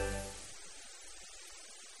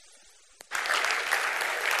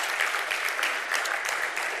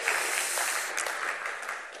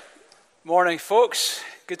Morning, folks.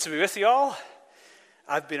 Good to be with you all.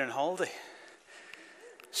 I've been on holiday,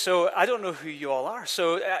 so I don't know who you all are.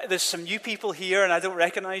 So there's some new people here, and I don't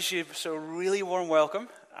recognize you. So really warm welcome.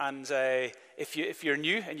 And if you're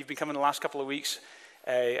new and you've been coming the last couple of weeks,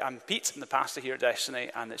 I'm Pete. I'm the pastor here at Destiny,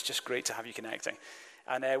 and it's just great to have you connecting.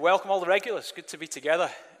 And welcome all the regulars. Good to be together.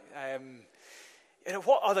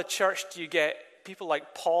 What other church do you get people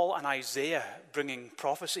like Paul and Isaiah bringing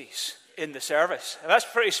prophecies in the service? That's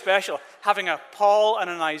pretty special, having a Paul and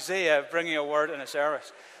an Isaiah bringing a word in a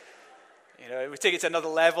service. We take it to another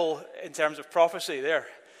level in terms of prophecy there.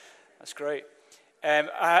 That's great.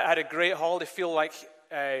 I had a great holiday. Feel like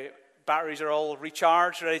batteries are all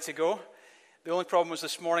recharged, ready to go. The only problem was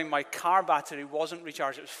this morning my car battery wasn't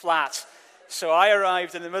recharged. It was flat. So I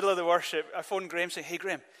arrived in the middle of the worship. I phoned Graham saying, "Hey,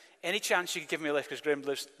 Graham, any chance you could give me a lift?" Because Graham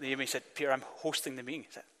lives near me. He said, "Peter, I'm hosting the meeting."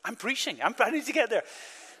 I said, "I'm preaching. I need to get there."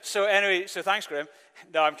 So anyway, thanks, Graham.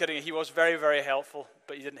 No, I'm kidding. He was very, very helpful,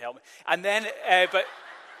 but he didn't help me. And then, but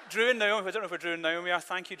Drew and Naomi, I don't know where Drew and Naomi are.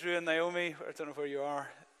 Thank you, Drew and Naomi. I don't know where you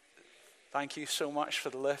are. Thank you so much for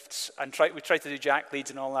the lifts. And we tried to do jack leads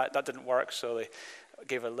and all that. That didn't work, so they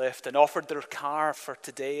gave a lift and offered their car for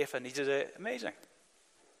today if I needed it. Amazing.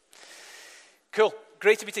 Cool.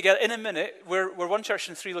 Great to be together. In a minute, we're one church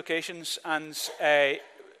in 3 locations, and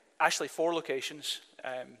actually 4 locations.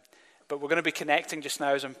 But we're going to be connecting just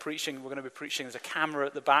now as I'm preaching. We're going to be preaching. There's a camera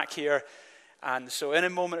at the back here. And so in a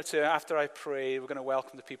moment or two after I pray, we're going to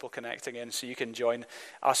welcome the people connecting in so you can join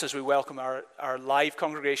us as we welcome our live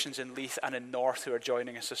congregations in Leith and in North who are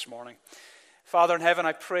joining us this morning. Father in heaven,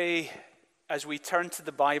 I pray as we turn to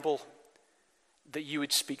the Bible that you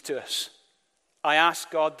would speak to us. I ask,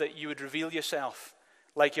 God, that you would reveal yourself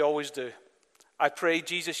like you always do. I pray,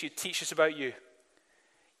 Jesus, you'd teach us about you.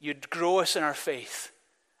 You'd grow us in our faith.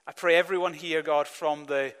 I pray everyone here, God, from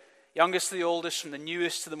the youngest to the oldest, from the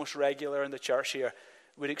newest to the most regular in the church here,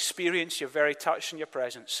 would experience your very touch and your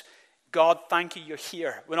presence. God, thank you, you're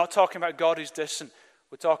here. We're not talking about God who's distant.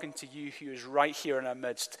 We're talking to you who is right here in our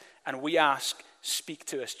midst. And we ask, speak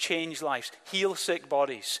to us, change lives, heal sick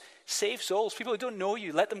bodies, save souls. People who don't know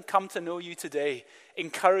you, let them come to know you today.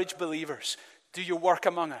 Encourage believers. Do your work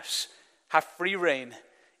among us. Have free reign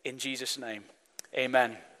in Jesus' name.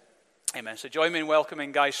 Amen. Amen. So join me in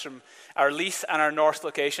welcoming guys from our Leith and our North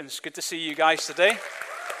locations. Good to see you guys today.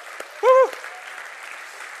 Woo!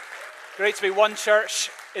 Great to be one church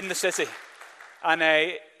in the city. And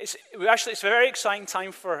it's a very exciting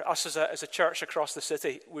time for us as a church across the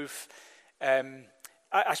city.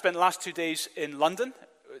 I spent the last 2 days in London,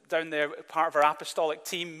 down there, part of our apostolic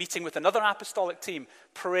team, meeting with another apostolic team,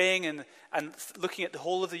 praying and looking at the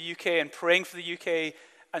whole of the UK and praying for the UK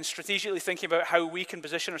and strategically thinking about how we can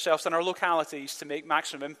position ourselves in our localities to make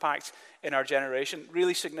maximum impact in our generation.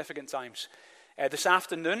 Really significant times. This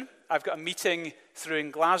afternoon, I've got a meeting through in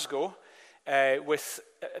Glasgow with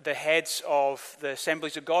the heads of the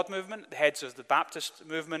Assemblies of God movement, the heads of the Baptist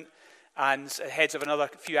movement, and heads of another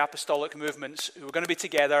few apostolic movements who are going to be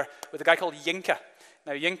together with a guy called Yinka.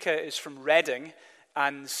 Now, Yinka is from Reading,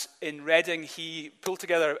 and in Reading, he pulled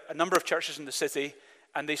together a number of churches in the city,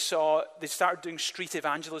 and they started doing street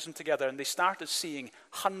evangelism together, and they started seeing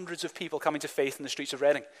hundreds of people coming to faith in the streets of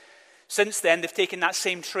Reading. Since then, they've taken that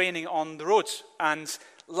same training on the roads. And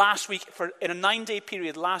last week, in a 9-day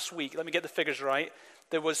period last week, let me get the figures right,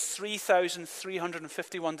 there was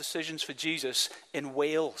 3,351 decisions for Jesus in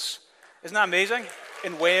Wales. Isn't that amazing?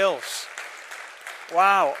 In Wales.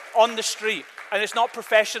 Wow. On the street. And it's not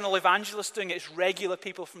professional evangelists doing it, it's regular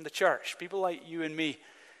people from the church. People like you and me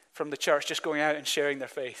from the church just going out and sharing their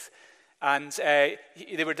faith. And they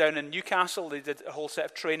were down in Newcastle. They did a whole set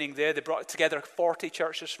of training there. They brought together 40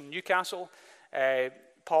 churches from Newcastle.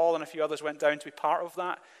 Paul and a few others went down to be part of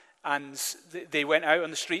that. And they went out on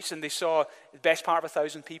the streets and they saw the best part of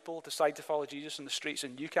 1,000 people decide to follow Jesus in the streets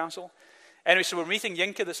in Newcastle. Anyway, so we're meeting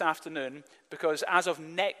Yinka this afternoon because as of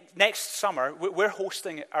next summer, we're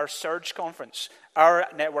hosting our Surge conference, our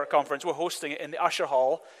network conference. We're hosting it in the Usher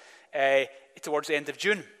Hall towards the end of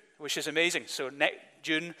June, which is amazing. So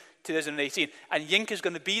June 2018. And Yinka's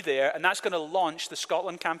going to be there, and that's going to launch the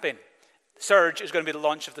Scotland campaign. Surge is going to be the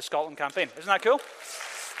launch of the Scotland campaign. Isn't that cool?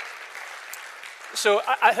 So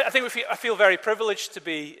I think I feel very privileged to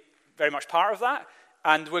be very much part of that.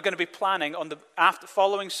 And we're going to be planning on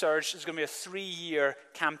following Surge. There's going to be a 3-year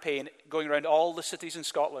campaign going around all the cities in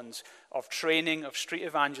Scotland of training, of street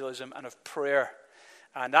evangelism, and of prayer.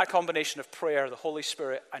 And that combination of prayer, the Holy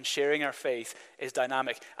Spirit, and sharing our faith is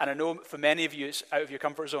dynamic. And I know for many of you it's out of your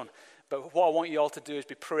comfort zone. But what I want you all to do is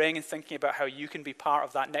be praying and thinking about how you can be part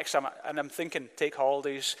of that next summer. And I'm thinking take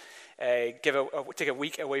holidays, take a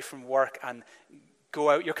week away from work and go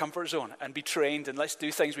out your comfort zone and be trained, and let's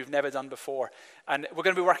do things we've never done before. And we're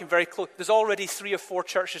going to be working very close. There's already 3 or 4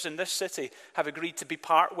 churches in this city have agreed to be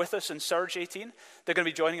part with us in Surge 18. They're going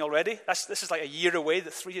to be joining already. This is like a year away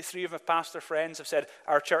that three of my pastor friends have said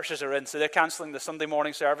our churches are in. So they're cancelling the Sunday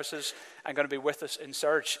morning services and going to be with us in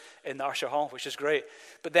Surge in the Usher Hall, which is great.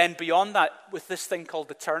 But then beyond that, with this thing called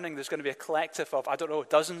The Turning, there's going to be a collective of,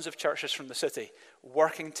 dozens of churches from the city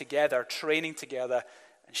working together, training together,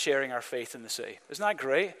 and sharing our faith in the city. Isn't that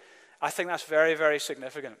great? I think that's very, very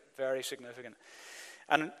significant. Very significant.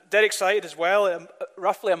 And dead excited as well.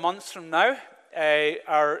 Roughly a month from now,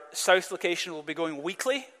 our South location will be going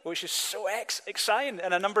weekly, which is so exciting,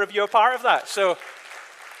 and a number of you are part of that. So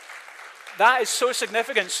that is so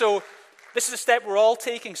significant. So this is a step we're all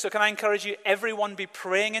taking. So can I encourage you, everyone be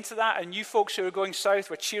praying into that. And you folks who are going south,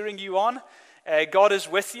 we're cheering you on. God is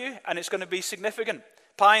with you, and it's going to be significant.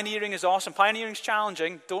 Pioneering is awesome. Pioneering is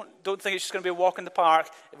challenging. Don't think it's just going to be a walk in the park.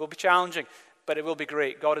 It will be challenging, but it will be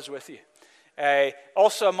great. God is with you.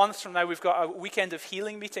 Also, a month from now, we've got a weekend of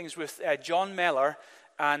healing meetings with John Mellor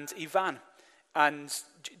and Ivan. And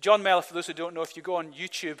John Mellor, for those who don't know, if you go on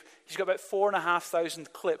YouTube, he's got about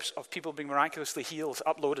 4,500 clips of people being miraculously healed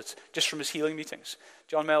uploaded just from his healing meetings.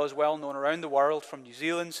 John Mellor is well known around the world from New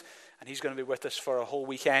Zealand, and he's going to be with us for a whole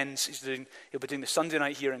weekend. He'll be doing the Sunday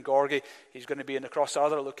night here in Gorgie. He's going to be across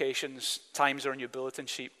other locations. Times are on your bulletin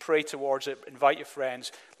sheet. Pray towards it. Invite your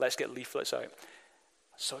friends. Let's get leaflets out.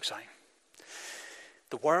 So exciting.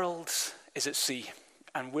 The world is at sea,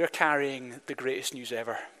 and we're carrying the greatest news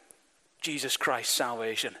ever. Jesus Christ,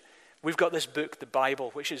 salvation. We've got this book, the Bible,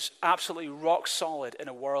 which is absolutely rock solid in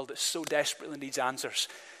a world that so desperately needs answers.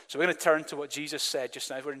 So we're going to turn to what Jesus said just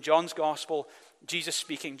now. We're in John's Gospel, Jesus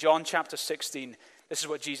speaking, John chapter 16. This is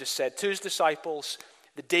what Jesus said to his disciples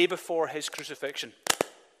the day before his crucifixion.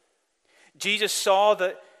 Jesus saw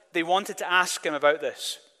that they wanted to ask him about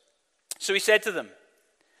this. So he said to them,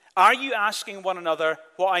 "Are you asking one another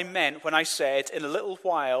what I meant when I said, 'In a little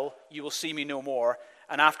while you will see me no more,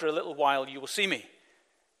 and after a little while you will see me'?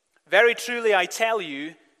 Very truly I tell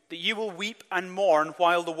you that you will weep and mourn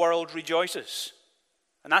while the world rejoices."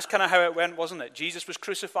 And that's kind of how it went, wasn't it? Jesus was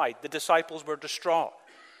crucified. The disciples were distraught.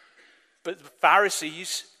 But the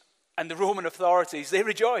Pharisees and the Roman authorities, they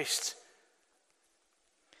rejoiced.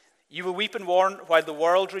 "You will weep and mourn while the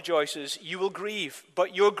world rejoices. You will grieve,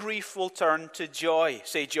 but your grief will turn to joy."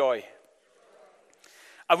 Say joy.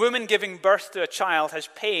 "A woman giving birth to a child has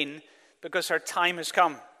pain because her time has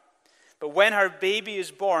come. But when her baby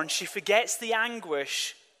is born, she forgets the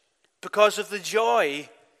anguish because of the joy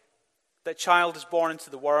that child is born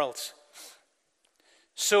into the world.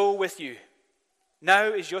 So with you, now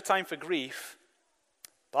is your time for grief,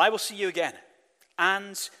 but I will see you again,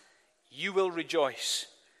 and you will rejoice,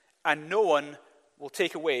 and no one will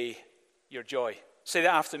take away your joy." Say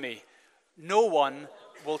that after me. No one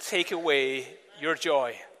will take away your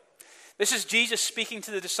joy. This is Jesus speaking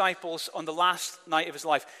to the disciples on the last night of his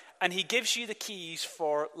life, and he gives you the keys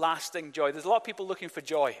for lasting joy. There's a lot of people looking for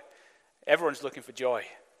joy. Everyone's looking for joy.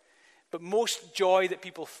 But most joy that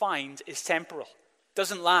people find is temporal.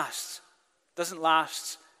 Doesn't last. Doesn't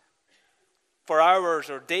last for hours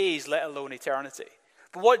or days, let alone eternity.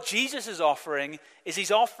 But what Jesus is offering is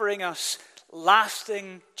he's offering us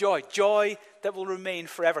lasting joy. Joy that will remain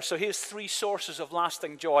forever. So here's 3 sources of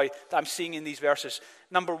lasting joy that I'm seeing in these verses.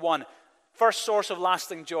 Number 1, first source of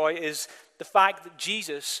lasting joy is the fact that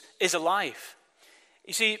Jesus is alive.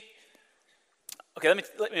 You see, okay,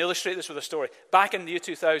 let me illustrate this with a story. Back in the year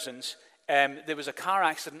 2000s, there was a car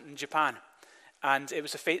accident in Japan, and there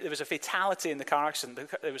was a fatality in the car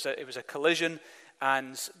accident. It was a collision,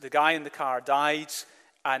 and the guy in the car died,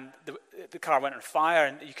 and the car went on fire,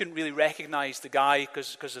 and you couldn't really recognize the guy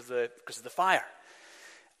because of the fire.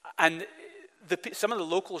 And some of the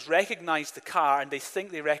locals recognized the car, and they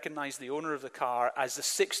think they recognized the owner of the car as the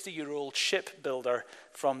 60-year-old shipbuilder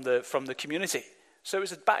from the community. So it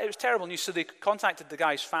was terrible news. So they contacted the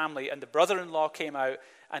guy's family, and the brother-in-law came out,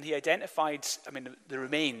 and he identified, the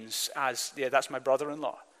remains as, yeah, that's my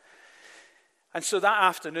brother-in-law. And so that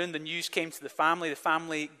afternoon, the news came to the family. The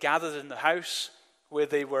family gathered in the house where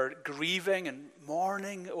they were grieving and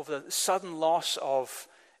mourning over the sudden loss of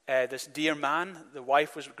this dear man. The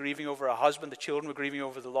wife was grieving over her husband. The children were grieving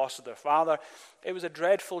over the loss of their father. It was a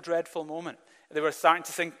dreadful, dreadful moment. They were starting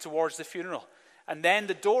to think towards the funeral. And then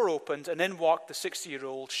the door opened, and in walked the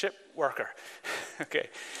 60-year-old ship worker. Okay.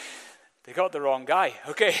 They got the wrong guy.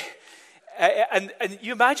 Okay. And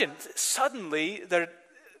you imagine, suddenly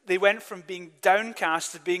they went from being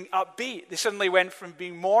downcast to being upbeat. They suddenly went from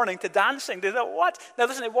being mourning to dancing. They thought, what? Now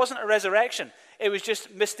listen, it wasn't a resurrection. It was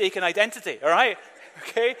just mistaken identity, all right?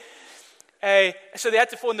 Okay? So they had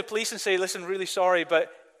to phone the police and say, listen, really sorry,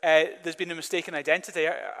 but there's been a mistaken identity.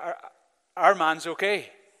 Our man's okay.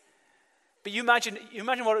 But you imagine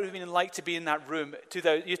what it would have been like to be in that room,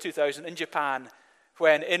 year 2000, in Japan,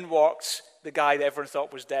 when in walked the guy that everyone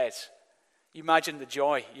thought was dead. You imagine the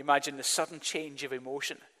joy. You imagine the sudden change of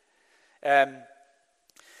emotion.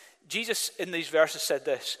 Jesus, in these verses, said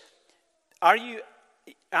this: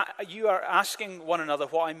 you are asking one another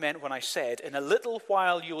what I meant when I said, in a little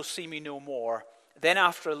while you will see me no more, then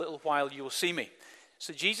after a little while you will see me.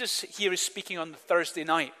 So Jesus here is speaking on the Thursday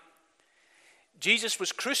night. Jesus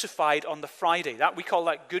was crucified on the Friday. We call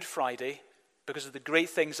that Good Friday, because of the great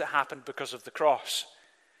things that happened because of the cross.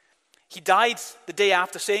 He died the day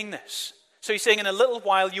after saying this. So he's saying, in a little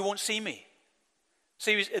while you won't see me.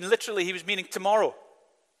 So he was meaning tomorrow.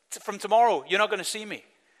 From tomorrow, you're not going to see me.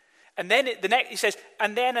 And then he says,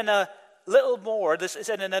 and then in a little more, he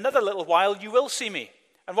said, in another little while, you will see me.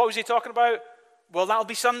 And what was he talking about? Well, that'll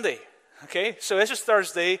be Sunday. Okay, so this is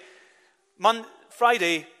Thursday.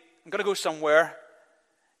 Friday, I'm going to go somewhere.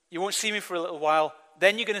 You won't see me for a little while.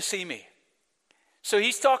 Then you're going to see me. So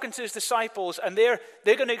he's talking to his disciples, and they're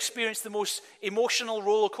going to experience the most emotional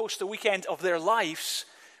roller coaster weekend of their lives,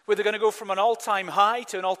 where they're going to go from an all-time high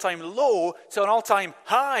to an all-time low to an all-time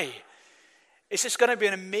high. It's just going to be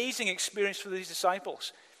an amazing experience for these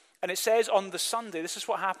disciples. And it says on the Sunday, this is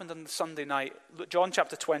what happened on the Sunday night, John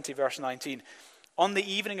chapter 20, verse 19. On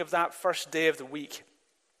the evening of that first day of the week,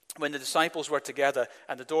 when the disciples were together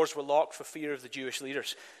and the doors were locked for fear of the Jewish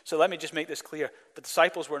leaders. So let me just make this clear. The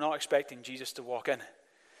disciples were not expecting Jesus to walk in.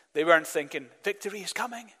 They weren't thinking, victory is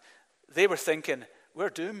coming. They were thinking, we're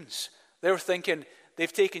doomed. They were thinking,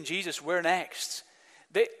 they've taken Jesus, we're next.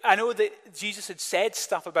 I know that Jesus had said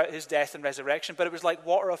stuff about his death and resurrection, but it was like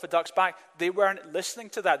water off a duck's back. They weren't listening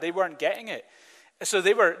to that. They weren't getting it. So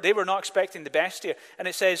they were not expecting the best here. And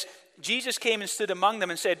it says, Jesus came and stood among them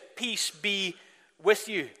and said, peace be with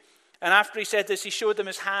you. And after he said this, he showed them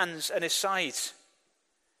his hands and his sides.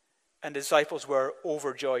 And the disciples were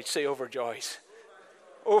overjoyed. Say overjoyed.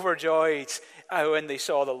 Overjoyed when they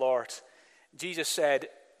saw the Lord. Jesus said,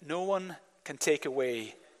 no one can take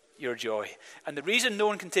away your joy. And the reason no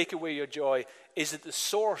one can take away your joy is that the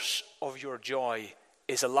source of your joy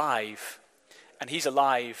is alive. And he's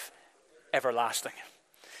alive, everlasting.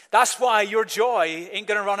 That's why your joy ain't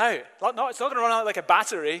going to run out. It's not going to run out like a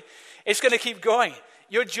battery. It's going to keep going.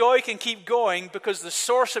 Your joy can keep going because the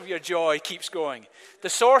source of your joy keeps going. The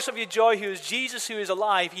source of your joy, who is Jesus, who is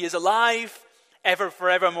alive, he is alive ever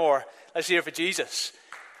forevermore. Let's hear it for Jesus,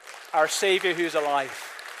 our Savior who is alive.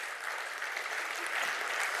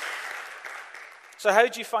 So how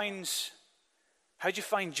do you find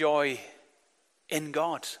joy in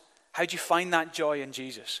God? How do you find that joy in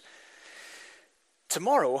Jesus?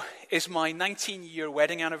 Tomorrow is my 19-year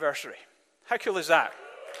wedding anniversary. How cool is that?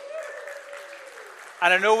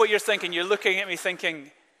 And I know what you're thinking. You're looking at me thinking,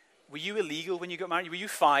 were you illegal when you got married? Were you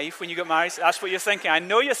 5 when you got married? That's what you're thinking. I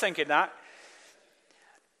know you're thinking that.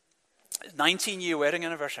 19-year wedding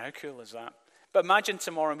anniversary. How cool is that? But imagine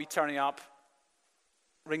tomorrow me turning up,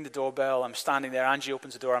 ring the doorbell. I'm standing there. Angie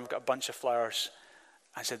opens the door. I've got a bunch of flowers.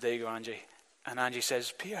 I said, there you go, Angie. And Angie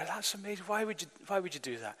says, Peter, that's amazing. Why would you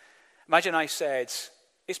do that? Imagine I said,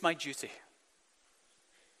 it's my duty.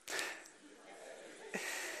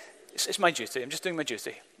 It's my duty. I'm just doing my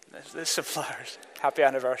duty. There's some flowers. Happy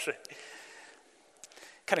anniversary.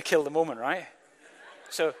 Kind of kill the moment, right?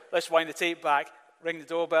 So let's wind the tape back, ring the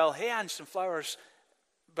doorbell. Hey, Ange, some flowers.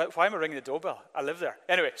 But why am I ringing the doorbell? I live there.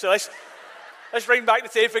 Anyway, so let's ring back the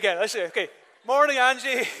tape again. Let's say, okay, morning,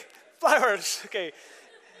 Angie. Flowers. Okay,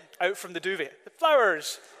 out from the duvet.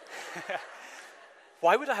 Flowers.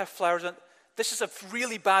 Why would I have flowers on? This is a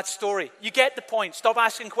really bad story. You get the point. Stop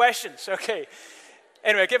asking questions. Okay.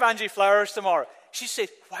 Anyway, give Angie flowers tomorrow. She said,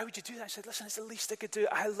 why would you do that? I said, listen, it's the least I could do.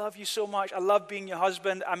 I love you so much. I love being your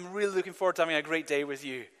husband. I'm really looking forward to having a great day with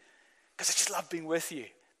you. Because I just love being with you.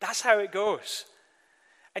 That's how it goes.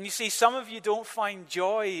 And you see, some of you don't find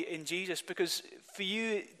joy in Jesus because for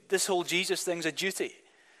you, this whole Jesus thing's a duty.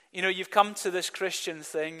 You know, you've come to this Christian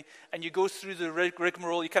thing and you go through the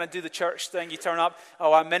rigmarole, you kind of do the church thing, you turn up,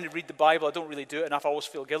 oh, I'm meant to read the Bible, I don't really do it enough, I always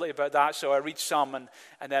feel guilty about that, so I read some and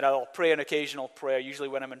then I'll pray an occasional prayer, usually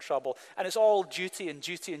when I'm in trouble. And it's all duty and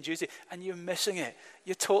duty and duty, and you're missing it.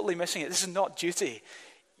 You're totally missing it. This is not duty.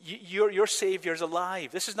 Your Savior's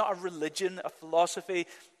alive. This is not a religion, a philosophy.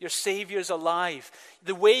 Your Savior's alive.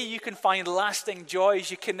 The way you can find lasting joy is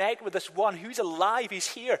you connect with this one who's alive. He's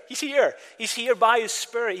here. He's here. He's here by his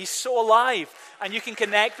Spirit. He's so alive. And you can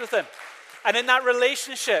connect with him. And in that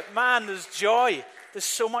relationship, man, there's joy. There's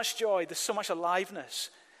so much joy. There's so much aliveness.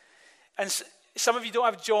 And Some of you don't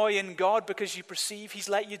have joy in God because you perceive he's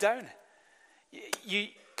let you down.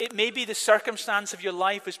 It may be the circumstance of your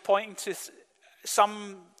life is pointing to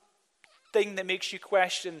some thing that makes you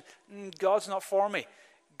question, God's not for me.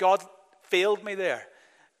 God failed me there.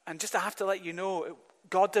 And just I have to let you know,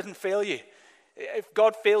 God didn't fail you. If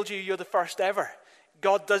God failed you, you're the first ever.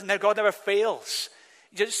 God never fails.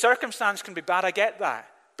 Circumstance can be bad, I get that.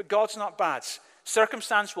 But God's not bad.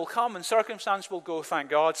 Circumstance will come and circumstance will go, thank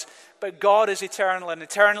God. But God is eternal and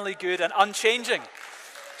eternally good and unchanging.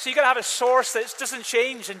 So you've got to have a source that doesn't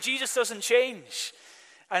change, and Jesus doesn't change.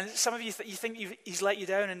 And some of you, you think he's let you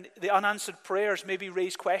down, and the unanswered prayers maybe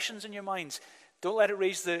raise questions in your minds. Don't let it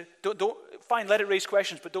raise let it raise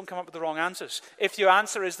questions, but don't come up with the wrong answers. If your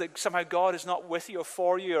answer is that somehow God is not with you or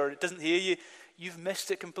for you or doesn't hear you, you've missed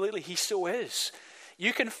it completely. He so is.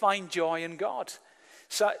 You can find joy in God.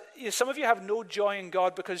 So some of you have no joy in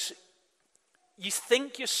God because you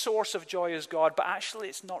think your source of joy is God, but actually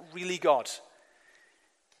it's not really God.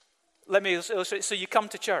 Let me illustrate. So you come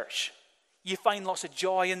to church. You find lots of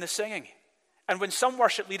joy in the singing. And when some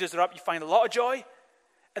worship leaders are up, you find a lot of joy.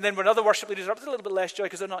 And then when other worship leaders are up, there's a little bit less joy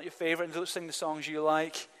because they're not your favorite and don't sing the songs you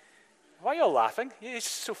like. Why are you all laughing? It's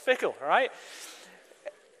so fickle, right?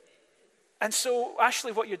 And so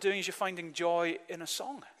actually what you're doing is you're finding joy in a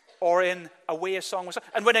song or in a way a song was sung.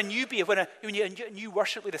 And when a newbie, when you get a new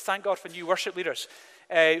worship leader, thank God for new worship leaders.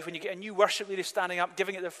 When you get a new worship leader standing up,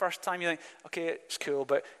 giving it their first time, you think, okay, it's cool,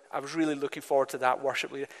 but I was really looking forward to that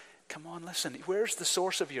worship leader. Come on, listen, where's the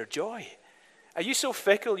source of your joy? Are you so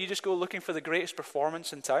fickle you just go looking for the greatest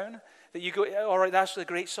performance in town? That you go, all right, that's a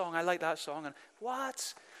great song, I like that song. And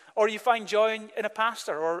what? Or you find joy in a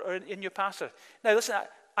pastor or in your pastor. Now listen,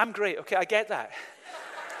 I'm great, okay, I get that.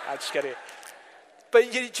 I'm just kidding. But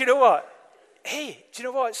do you know what? Hey, do you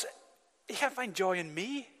know what? You can't find joy in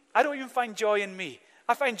me. I don't even find joy in me.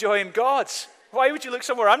 I find joy in God. Why would you look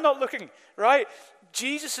somewhere I'm not looking, right?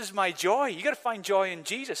 Jesus is my joy. You got to find joy in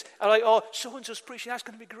Jesus. I'm like, oh, so-and-so's preaching, that's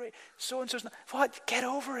going to be great. So-and-so's not. What? Get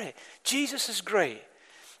over it. Jesus is great.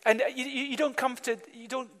 And you don't come to,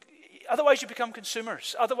 otherwise you become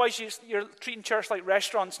consumers. Otherwise you're treating church like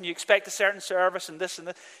restaurants and you expect a certain service and this and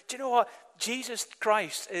that. Do you know what? Jesus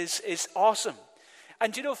Christ is awesome.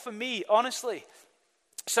 And do you know, for me, honestly,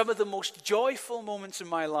 some of the most joyful moments in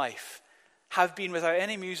my life have been without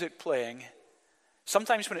any music playing,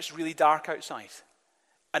 sometimes when it's really dark outside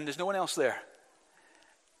and there's no one else there.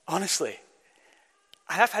 Honestly,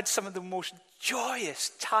 I have had some of the most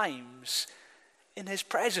joyous times in his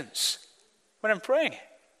presence when I'm praying.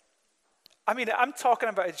 I mean, I'm talking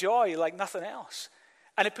about a joy like nothing else.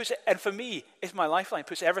 And for me, it's my lifeline. It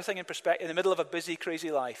puts everything in perspective in the middle of a busy, crazy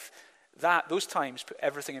life. Those times put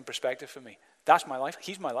everything in perspective for me. That's my life.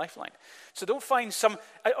 He's my lifeline. So don't find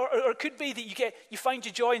or it could be that you find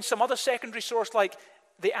your joy in some other secondary source like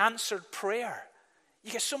the answered prayer.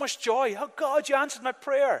 You get so much joy. Oh God, you answered my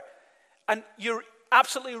prayer. And you're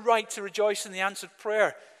absolutely right to rejoice in the answered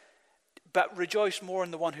prayer. But rejoice more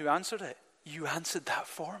in the one who answered it. You answered that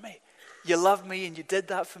for me. You love me and you did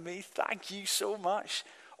that for me. Thank you so much.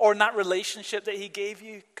 Or in that relationship that he gave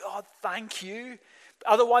you. God, thank you.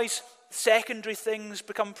 Otherwise, secondary things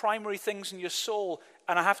become primary things in your soul.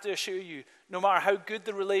 And I have to assure you, no matter how good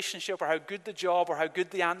the relationship or how good the job or how good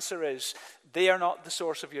the answer is, they are not the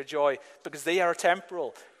source of your joy because they are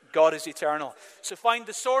temporal. God is eternal. So find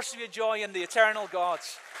the source of your joy in the eternal God.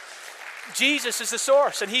 Jesus is the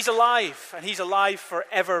source, and he's alive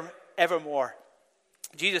forever, evermore.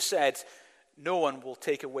 Jesus said, no one will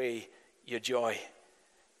take away your joy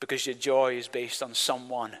because your joy is based on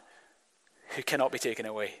someone who cannot be taken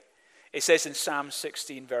away. It says in Psalm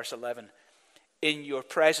 16, verse 11, in your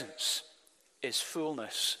presence is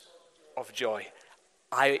fullness of joy.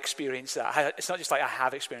 I experience that. It's not just like I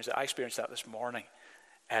have experienced it. I experienced that this morning.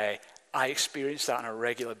 I experience that on a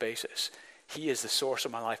regular basis. He is the source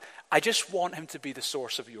of my life. I just want him to be the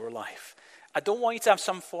source of your life. I don't want you to have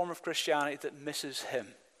some form of Christianity that misses him.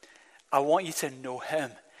 I want you to know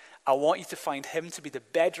him. I want you to find him to be the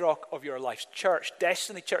bedrock of your life. Church,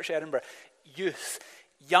 Destiny Church Edinburgh, youth,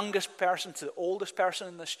 youngest person to the oldest person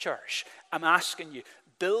in this church, I'm asking you,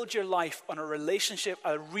 build your life on a relationship,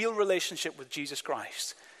 a real relationship with Jesus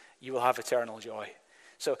Christ. You will have eternal joy.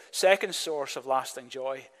 So, second source of lasting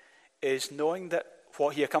joy is knowing that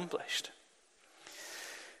what he accomplished.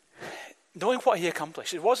 Knowing what he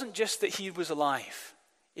accomplished. It wasn't just that he was alive.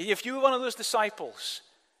 If you were one of those disciples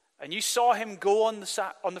and you saw him go on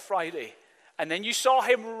the Friday and then you saw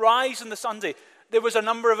him rise on the Sunday, there was a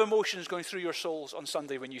number of emotions going through your souls on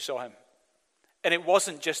Sunday when you saw him. And it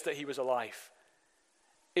wasn't just that he was alive.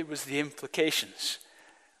 It was the implications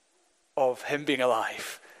of him being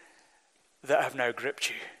alive. that have now gripped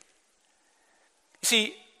you. You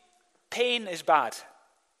see, pain is bad,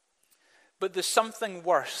 but there's something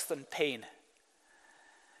worse than pain.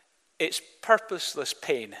 It's purposeless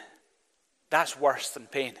pain. That's worse than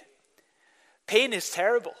pain. Pain is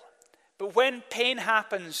terrible, but when pain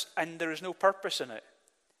happens and there is no purpose in it,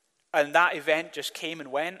 and that event just came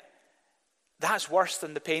and went, that's worse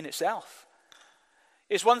than the pain itself.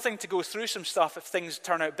 It's one thing to go through some stuff if things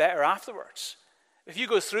turn out better afterwards. If you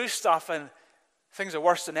go through stuff and things are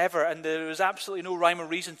worse than ever and there is absolutely no rhyme or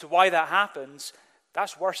reason to why that happens,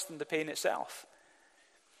 that's worse than the pain itself.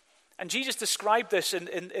 And Jesus described this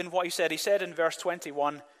in what he said. He said in verse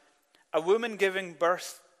 21, a woman giving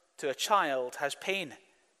birth to a child has pain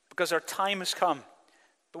because her time has come.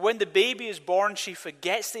 But when the baby is born, she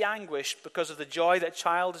forgets the anguish because of the joy that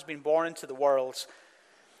child has been born into the world.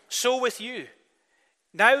 So with you,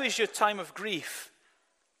 now is your time of grief,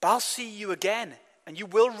 but I'll see you again, and you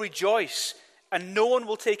will rejoice, and no one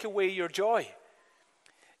will take away your joy.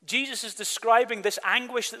 Jesus is describing this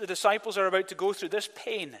anguish that the disciples are about to go through, this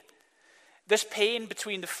pain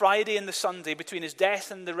between the Friday and the Sunday, between his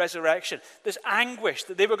death and the resurrection, this anguish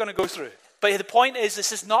that they were going to go through. But the point is,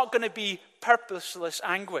 this is not going to be purposeless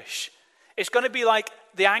anguish. It's going to be like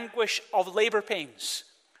the anguish of labor pains,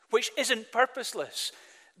 which isn't purposeless.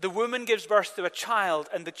 The woman gives birth to a child,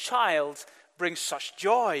 and the child brings such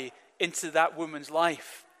joy into that woman's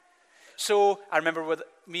life. So I remember with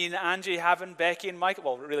me and Angie having Becky and Michael.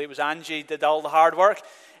 Well, really it was Angie did all the hard work.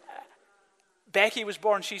 Becky was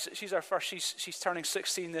born. She's our first. She's turning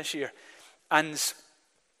 16 this year, and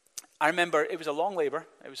I remember it was a long labor.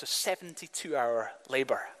 It was a 72-hour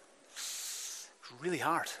labor. It was really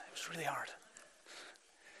hard. It was really hard.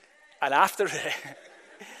 And after it,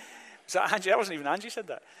 was that Angie? That wasn't even Angie said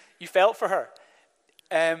that. You felt for her.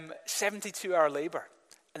 72-hour labor,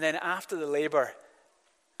 and then after the labor,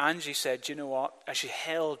 Angie said, "Do you know what?" As she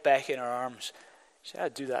held Becky in her arms, she said,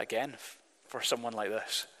 "I'd do that again for someone like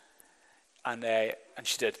this." And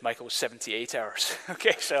she did. Michael was 78 hours.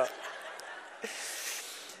 Okay, so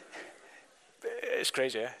it's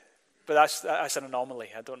crazy, yeah? But that's an anomaly.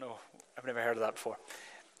 I don't know. I've never heard of that before.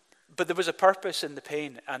 But there was a purpose in the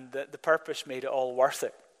pain, and the purpose made it all worth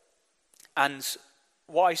it. And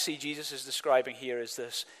what I see Jesus is describing here is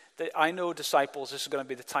this, that I know, disciples, this is going to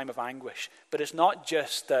be the time of anguish. But it's not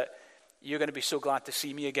just that you're going to be so glad to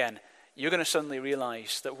see me again. You're going to suddenly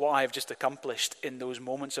realize that what I've just accomplished in those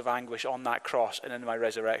moments of anguish on that cross and in my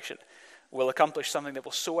resurrection will accomplish something that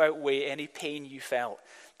will so outweigh any pain you felt.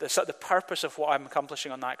 The purpose of what I'm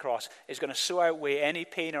accomplishing on that cross is going to so outweigh any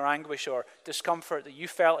pain or anguish or discomfort that you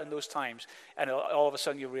felt in those times. And all of a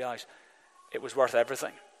sudden you realize it was worth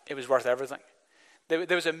everything. It was worth everything. There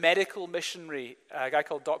was a medical missionary, a guy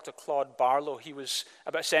called Dr. Claude Barlow. He was,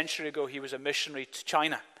 about a century ago, he was a missionary to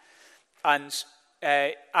China. And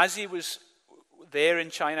as he was there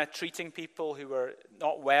in China treating people who were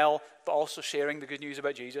not well, but also sharing the good news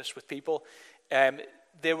about Jesus with people,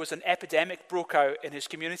 there was an epidemic broke out in his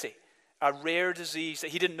community, a rare disease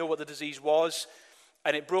that he didn't know what the disease was,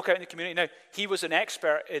 and it broke out in the community. Now, he was an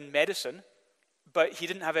expert in medicine, but he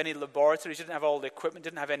didn't have any laboratories, didn't have all the equipment,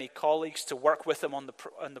 didn't have any colleagues to work with him on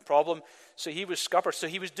the problem, so he was scuppered. So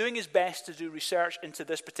he was doing his best to do research into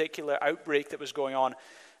this particular outbreak that was going on,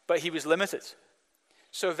 but he was limited.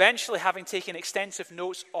 So eventually, having taken extensive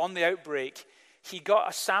notes on the outbreak, he got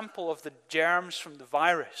a sample of the germs from the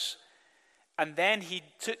virus. And then he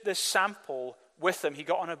took this sample with him. He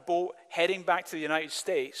got on a boat heading back to the United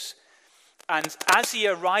States. And as he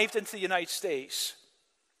arrived into the United States,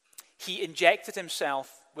 he injected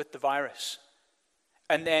himself with the virus.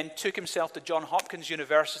 And then took himself to Johns Hopkins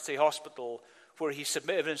University Hospital, where he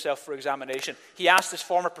submitted himself for examination. He asked his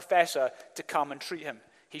former professor to come and treat him.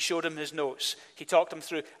 He showed him his notes. He talked him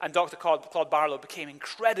through, and Dr. Claude Barlow became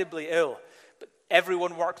incredibly ill. But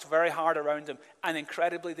everyone worked very hard around him, and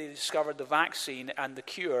incredibly they discovered the vaccine and the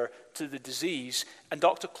cure to the disease, and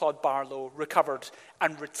Dr. Claude Barlow recovered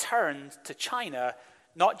and returned to China,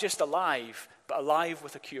 not just alive, but alive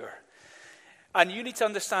with a cure. And you need to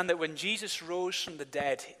understand that when Jesus rose from the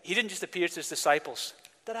dead, he didn't just appear to his disciples,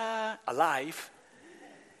 ta-da, alive.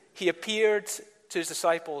 He appeared to his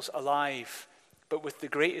disciples alive, but with the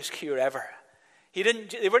greatest cure ever.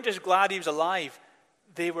 They weren't just glad he was alive.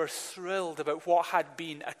 They were thrilled about what had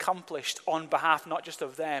been accomplished on behalf not just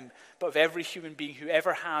of them, but of every human being who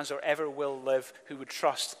ever has or ever will live who would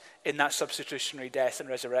trust in that substitutionary death and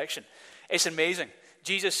resurrection. It's amazing.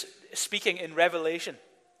 Jesus, speaking in Revelation,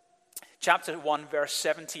 chapter 1, verse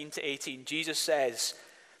 17 to 18, Jesus says,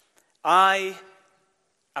 "I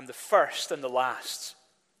am the first and the last,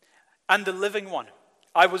 and the living one.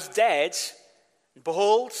 I was dead, and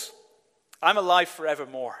behold, I'm alive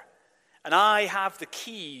forevermore. And I have the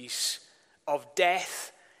keys of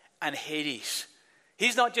death and Hades.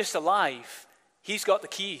 He's not just alive, he's got the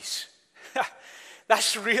keys.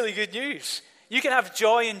 That's really good news. You can have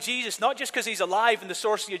joy in Jesus, not just because he's alive and the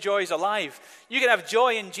source of your joy is alive. You can have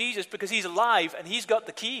joy in Jesus because he's alive and he's got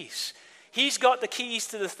the keys. He's got the keys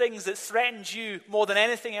to the things that threatened you more than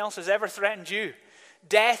anything else has ever threatened you.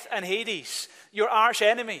 Death and Hades, your arch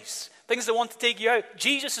enemies, things that want to take you out.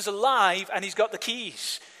 Jesus is alive and he's got the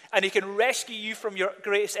keys. And he can rescue you from your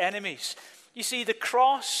greatest enemies. You see, the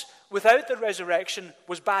cross without the resurrection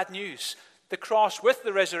was bad news. The cross with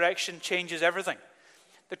the resurrection changes everything.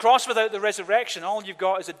 The cross without the resurrection, all you've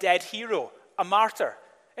got is a dead hero, a martyr.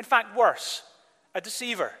 In fact, worse, a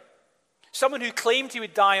deceiver. Someone who claimed he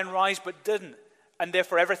would die and rise but didn't, and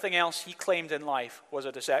therefore everything else he claimed in life was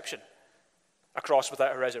a deception. A cross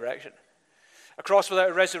without a resurrection. A cross without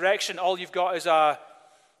a resurrection, all you've got is a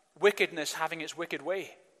wickedness having its wicked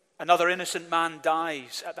way. Another innocent man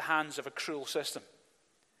dies at the hands of a cruel system.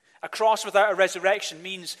 A cross without a resurrection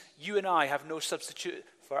means you and I have no substitute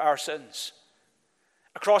for our sins.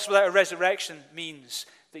 A cross without a resurrection means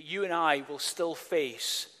that you and I will still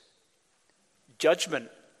face judgment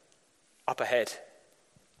up ahead.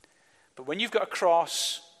 But when you've got a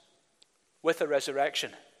cross with a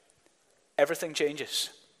resurrection, everything changes.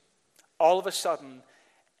 All of a sudden,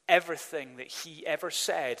 everything that he ever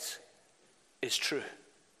said is true.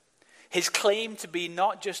 His claim to be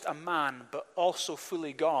not just a man, but also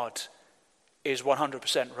fully God is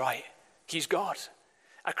 100% right. He's God.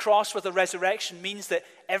 A cross with a resurrection means that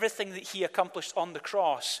everything that he accomplished on the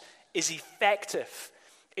cross is effective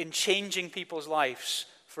in changing people's lives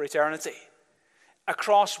for eternity. A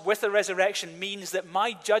cross with a resurrection means that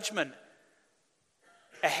my judgment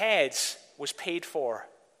ahead was paid for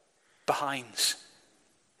behind.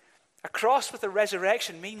 A cross with a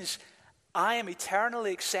resurrection means I am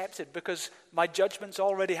eternally accepted because my judgment's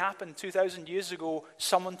already happened. 2,000 years ago,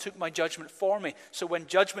 someone took my judgment for me. So when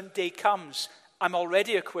judgment day comes, I'm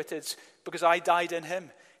already acquitted because I died in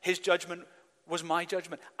him. His judgment was my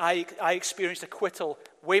judgment. I experienced acquittal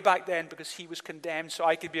way back then because he was condemned so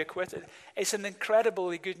I could be acquitted. It's an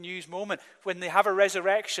incredibly good news moment. When they have a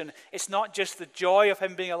resurrection, it's not just the joy of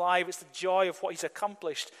him being alive, it's the joy of what he's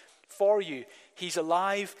accomplished for you. He's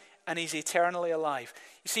alive and he's eternally alive.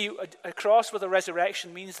 You see, a cross with a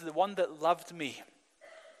resurrection means the one that loved me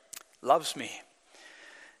loves me.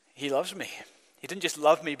 He loves me. He didn't just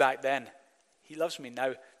love me back then. He loves me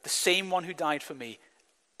now. The same one who died for me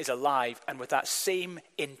is alive, and with that same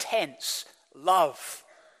intense love,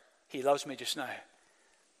 he loves me just now.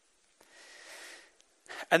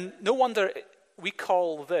 And no wonder we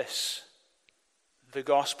call this the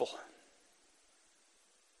gospel.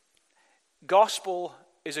 Gospel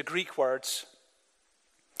is a Greek word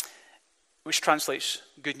which translates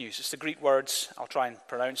good news. It's the Greek words, I'll try and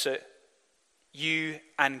pronounce it,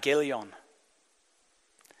 euangelion.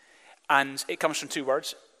 And it comes from two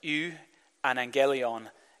words, eu and angelion.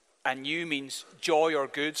 And eu means joy or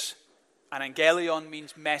goods, and angelion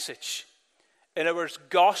means message. In other words,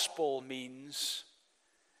 gospel means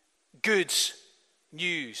goods,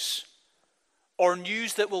 news, or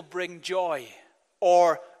news that will bring joy,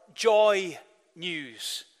 or joy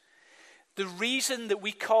news. The reason that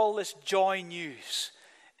we call this joy news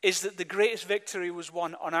is that the greatest victory was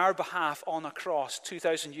won on our behalf on a cross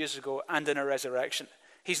 2,000 years ago and in a resurrection.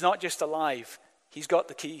 He's not just alive, he's got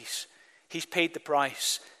the keys. He's paid the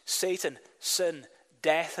price. Satan, sin,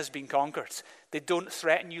 death has been conquered. They don't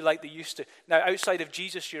threaten you like they used to. Now, outside of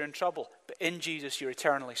Jesus, you're in trouble, but in Jesus, you're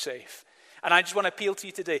eternally safe. And I just want to appeal to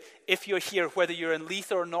you today, if you're here, whether you're in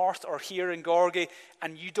Leith or North or here in Gorgie,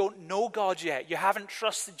 and you don't know God yet, you haven't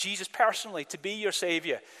trusted Jesus personally to be your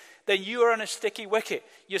Savior, then you are on a sticky wicket.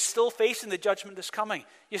 You're still facing the judgment that's coming.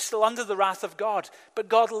 You're still under the wrath of God. But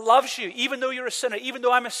God loves you, even though you're a sinner, even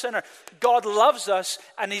though I'm a sinner. God loves us,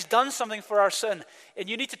 and he's done something for our sin. And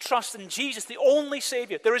you need to trust in Jesus, the only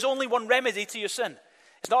Savior. There is only one remedy to your sin.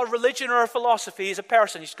 It's not a religion or a philosophy. He's a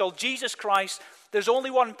person. He's called Jesus Christ. There's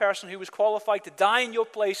only one person who was qualified to die in your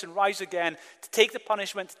place and rise again, to take the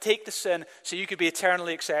punishment, to take the sin, so you could be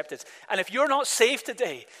eternally accepted. And if you're not saved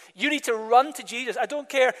today, you need to run to Jesus. I don't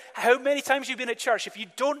care how many times you've been at church. If you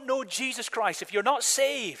don't know Jesus Christ, if you're not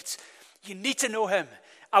saved, you need to know him.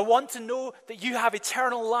 I want to know that you have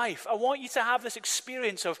eternal life. I want you to have this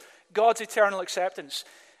experience of God's eternal acceptance.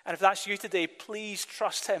 And if that's you today, please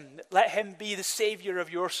trust him. Let him be the Savior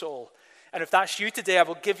of your soul. And if that's you today, I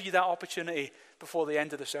will give you that opportunity before the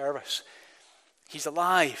end of the service. He's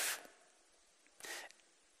alive.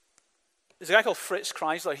 There's a guy called Fritz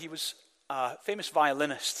Kreisler. He was a famous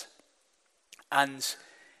violinist. And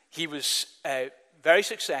He was very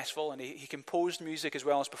successful, and he composed music as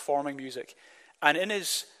well as performing music. And in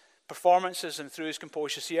his performances and through his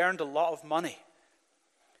compositions, he earned a lot of money.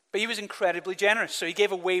 But he was incredibly generous, so he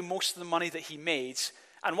gave away most of the money that he made.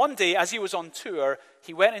 And one day, as he was on tour,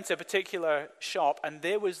 he went into a particular shop, and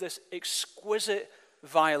there was this exquisite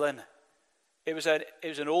violin. It was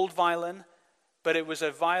an old violin, but it was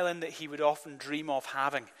a violin that he would often dream of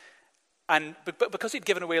having. And but because he'd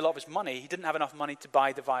given away a lot of his money, he didn't have enough money to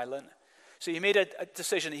buy the violin. So he made a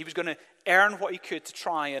decision. He was going to earn what he could to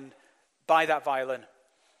try and buy that violin.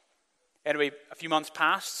 Anyway, a few months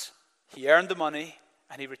passed. He earned the money,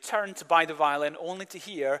 and he returned to buy the violin, only to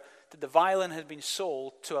hear that the violin had been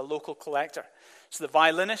sold to a local collector. So the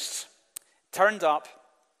violinist turned up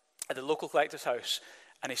at the local collector's house,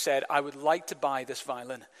 and he said, I would like to buy this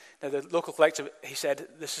violin. Now, the local collector, he said,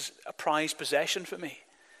 this is a prized possession for me,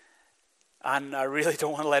 and I really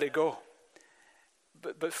don't want to let it go.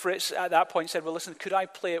 But Fritz at that point said, well, listen, could I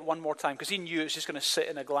play it one more time? Because he knew it was just going to sit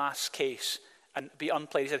in a glass case and be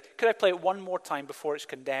unplayed. He said, could I play it one more time before it's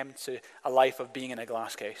condemned to a life of being in a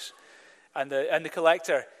glass case? And the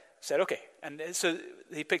collector said, okay. And so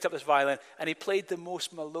he picked up this violin, and he played the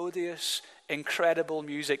most melodious, incredible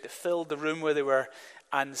music that filled the room where they were.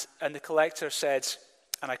 And the collector said,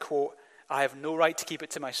 and I quote, I have no right to keep it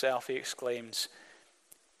to myself, he exclaimed.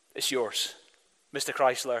 It's yours, Mr.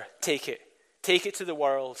 Chrysler, take it. Take it to the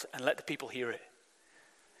world and let the people hear it.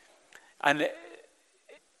 And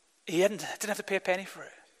he didn't have to pay a penny for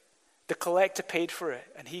it. The collector paid for it,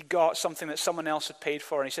 and he got something that someone else had paid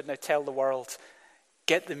for, and he said, now tell the world,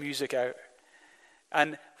 get the music out.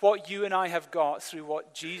 And what you and I have got through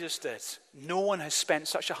what Jesus did, no one has spent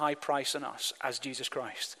such a high price on us as Jesus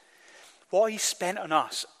Christ. What he spent on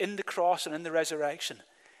us in the cross and in the resurrection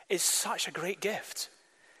is such a great gift.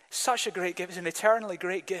 Such a great gift. It's an eternally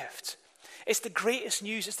great gift. It's the greatest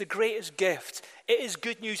news. It's the greatest gift. It is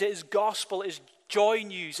good news. It is gospel. It is joy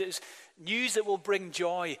news. It is news that will bring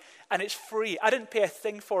joy. And it's free. I didn't pay a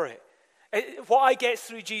thing for it. What I get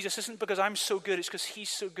through Jesus isn't because I'm so good. It's because he's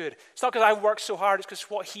so good. It's not because I worked so hard. It's because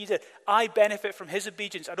what he did. I benefit from his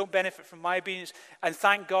obedience. I don't benefit from my obedience. And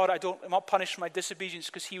thank God I'm not punished for my disobedience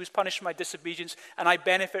because he was punished for my disobedience. And I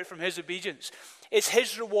benefit from his obedience. It's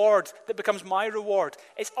his reward that becomes my reward.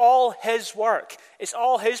 It's all his work. It's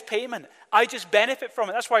all his payment. I just benefit from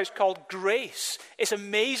it. That's why it's called grace. It's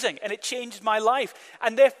amazing, and it changed my life.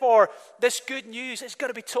 And therefore, this good news has got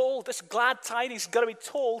to be told. This glad tidings has got to be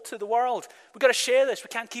told to the world. We've got to share this. We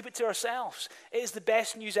can't keep it to ourselves. It is the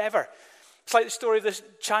best news ever. It's like the story of this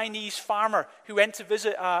Chinese farmer who went to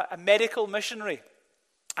visit a medical missionary.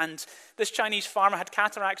 And this Chinese farmer had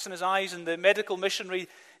cataracts in his eyes, and the medical missionary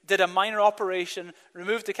did a minor operation,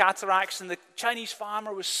 removed the cataracts, and the Chinese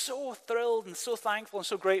farmer was so thrilled and so thankful and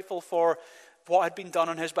so grateful for what had been done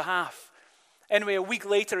on his behalf. Anyway, a week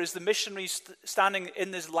later, as the missionary's standing in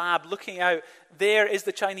this lab looking out, there is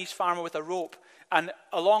the Chinese farmer with a rope, and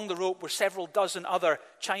along the rope were several dozen other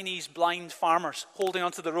Chinese blind farmers holding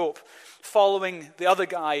onto the rope, following the other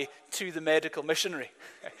guy to the medical missionary.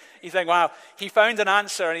 You think, wow, he found an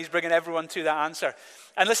answer, and he's bringing everyone to that answer.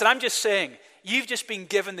 And listen, I'm just saying, you've just been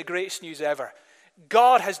given the greatest news ever.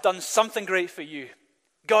 God has done something great for you.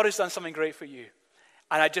 God has done something great for you.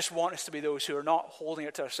 And I just want us to be those who are not holding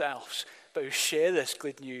it to ourselves, but who share this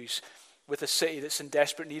good news with a city that's in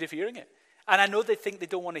desperate need of hearing it. And I know they think they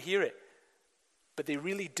don't want to hear it, but they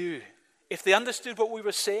really do. If they understood what we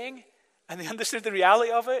were saying and they understood the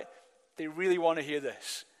reality of it, they really want to hear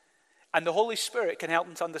this. And the Holy Spirit can help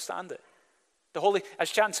them to understand it. I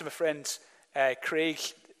was chatting to my friend Craig.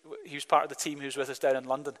 He was part of the team who was with us down in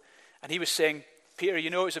London. And he was saying, Peter,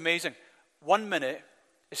 it was amazing. 1 minute,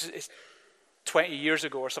 it's 20 years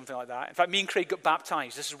ago or something like that. In fact, me and Craig got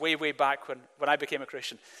baptized. This is way, way back when I became a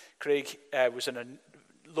Christian. Craig was in a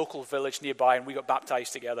local village nearby, and we got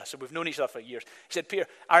baptized together. So we've known each other for years. He said, Peter,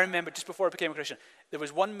 I remember just before I became a Christian, there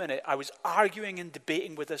was 1 minute I was arguing and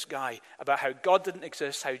debating with this guy about how God didn't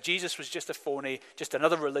exist, how Jesus was just a phony, just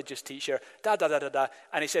another religious teacher, da-da-da-da-da.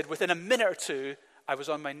 And he said, within a minute or two, I was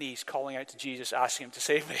on my knees calling out to Jesus, asking him to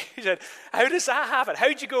save me. He said, how does that happen? How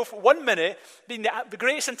did you go for 1 minute being the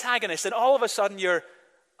greatest antagonist, and all of a sudden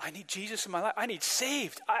I need Jesus in my life. I need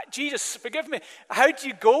saved. Jesus, forgive me. How do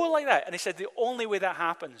you go like that? And he said, the only way that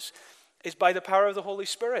happens is by the power of the Holy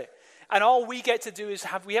Spirit. And all we get to do is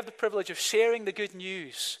we have the privilege of sharing the good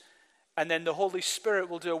news, and then the Holy Spirit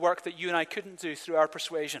will do a work that you and I couldn't do through our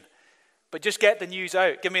persuasion. But just get the news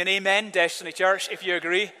out. Give me an amen, Destiny Church, if you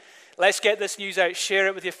agree. Let's get this news out. Share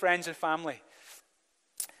it with your friends and family.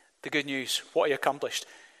 The good news, what he accomplished.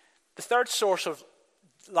 The third source of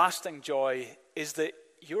lasting joy is that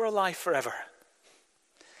you're alive forever.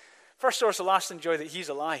 First source of lasting joy, that he's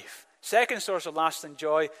alive. Second source of lasting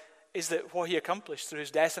joy is that what he accomplished through his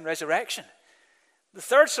death and resurrection. The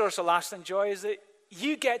third source of lasting joy is that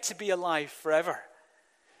you get to be alive forever.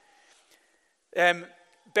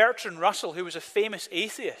 Bertrand Russell, who was a famous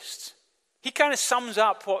atheist, he kind of sums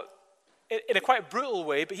up what, in a quite brutal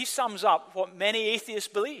way, but he sums up what many atheists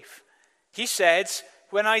believe. He said,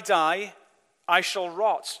 when I die, I shall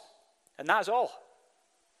rot. And that is all.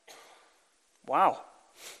 Wow.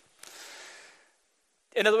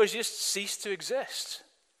 In other words, you just cease to exist.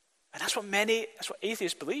 And that's what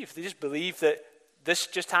atheists believe. They just believe that this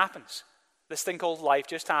just happens. This thing called life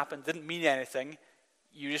just happened, didn't mean anything.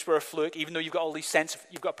 You just were a fluke, even though you've got all these sense,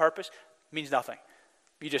 you've got purpose, it means nothing.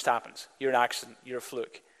 You just happens. You're an accident, you're a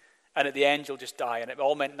fluke. And at the end, you'll just die, and it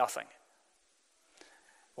all meant nothing.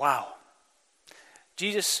 Wow.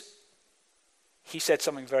 Jesus, he said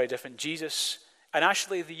something very different. Jesus, and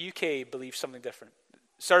actually the UK believes something different.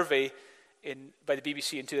 Survey by the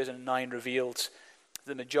BBC in 2009 revealed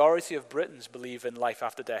the majority of Britons believe in life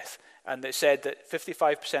after death. And it said that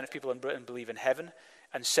 55% of people in Britain believe in heaven,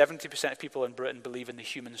 and 70% of people in Britain believe in the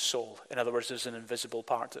human soul. In other words, there's an invisible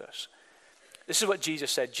part to us. This is what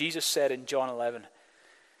Jesus said. Jesus said in John 11,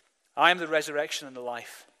 I am the resurrection and the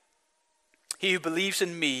life. He who believes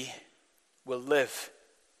in me will live,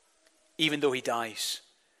 even though he dies.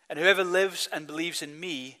 And whoever lives and believes in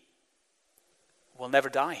me will never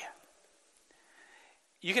die.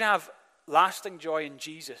 You can have lasting joy in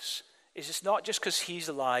Jesus. It's not just because he's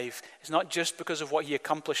alive. It's not just because of what he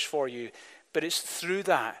accomplished for you. But it's through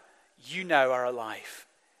that you now are alive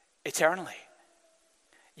eternally.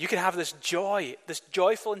 You can have this joy, this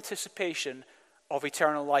joyful anticipation of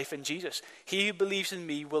eternal life in Jesus. He who believes in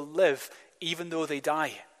me will live even though they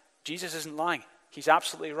die. Jesus isn't lying. He's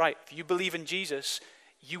absolutely right. If you believe in Jesus,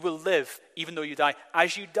 you will live even though you die.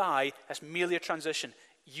 As you die, that's merely a transition.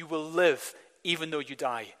 You will live even though you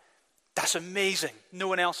die. That's amazing. No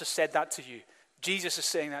one else has said that to you. Jesus is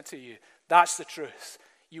saying that to you. That's the truth.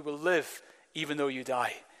 You will live even though you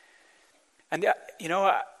die. And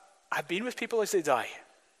I've been with people as they die.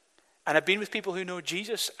 And I've been with people who know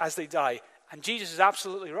Jesus as they die. And Jesus is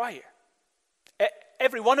absolutely right.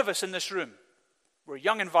 Every one of us in this room, we're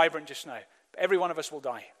young and vibrant just now, but every one of us will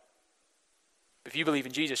die. If you believe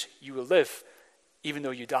in Jesus, you will live even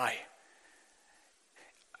though you die.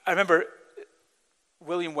 I remember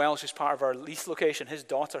William Wells, who's part of our Leith location, his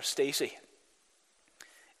daughter, Stacey,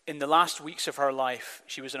 in the last weeks of her life,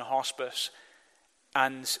 she was in a hospice.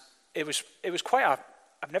 And it was quite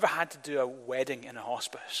I've never had to do a wedding in a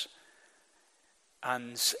hospice.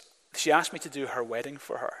 And she asked me to do her wedding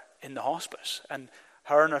for her in the hospice. And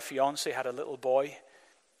her and her fiancé had a little boy.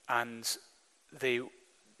 And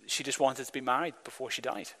she just wanted to be married before she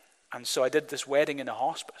died. And so I did this wedding in a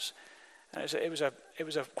hospice. And it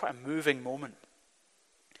was quite a moving moment.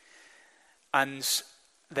 And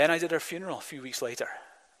then I did her funeral a few weeks later.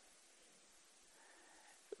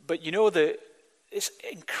 But it's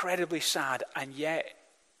incredibly sad, and yet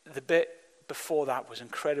the bit before that was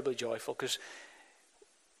incredibly joyful, because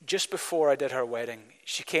just before I did her wedding,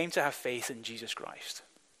 she came to have faith in Jesus Christ.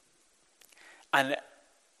 And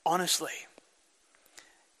honestly,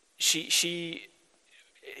 she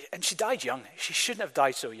died young. She shouldn't have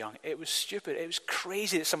died so young. It was stupid. It was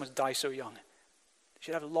crazy that someone died so young.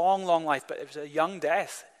 She'd have a long, long life, but it was a young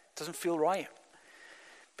death. It doesn't feel right.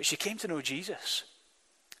 But she came to know Jesus.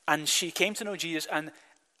 And she came to know Jesus, and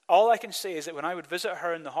all I can say is that when I would visit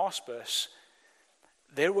her in the hospice,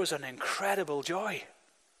 there was an incredible joy.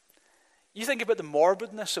 You think about the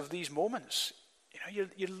morbidness of these moments.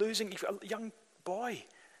 You're losing, you've got a young boy.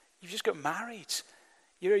 You've just got married.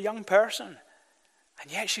 You're a young person.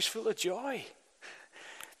 And yet she's full of joy.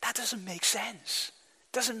 That doesn't make sense.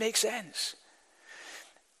 It doesn't make sense.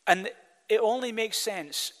 And it only makes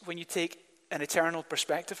sense when you take an eternal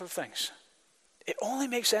perspective of things. It only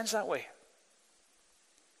makes sense that way.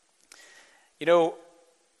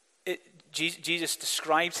 Jesus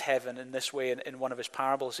describes heaven in this way in one of his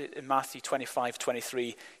parables in Matthew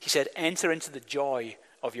 25:23. He said, enter into the joy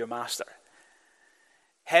of your master.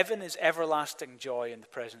 Heaven is everlasting joy in the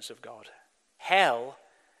presence of God. Hell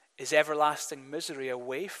is everlasting misery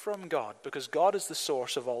away from God, because God is the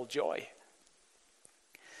source of all joy.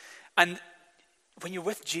 And when you're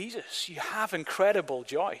with Jesus, you have incredible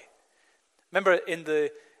joy. Remember,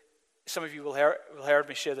 some of you will heard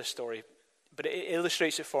me share this story, but it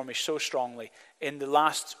illustrates it for me so strongly. In the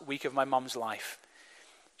last week of my mum's life,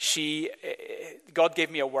 God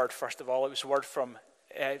gave me a word, first of all. It was a word from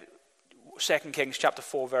 2 Kings chapter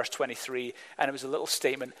 4, verse 23, and it was a little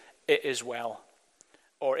statement, it is well,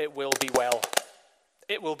 or it will be well.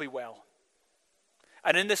 It will be well.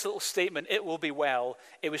 And in this little statement, "it will be well,"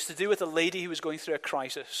 it was to do with a lady who was going through a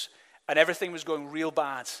crisis and everything was going real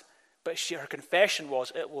bad. But her confession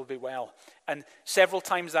was, "it will be well." And several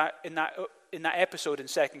times in that episode in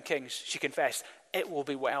 2 Kings, she confessed, "it will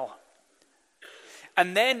be well."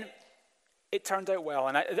 And then it turned out well.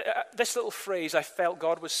 And this little phrase I felt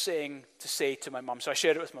God was saying to say to my mum. So I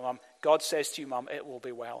shared it with my mum. "God says to you, Mum, it will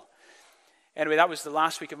be well." Anyway, that was the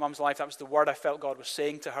last week of Mum's life. That was the word I felt God was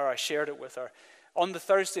saying to her. I shared it with her. On the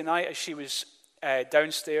Thursday night, as she was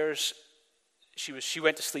downstairs, she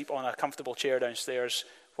went to sleep on a comfortable chair downstairs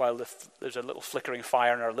while there's a little flickering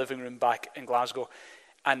fire in our living room back in Glasgow.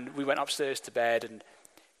 And we went upstairs to bed and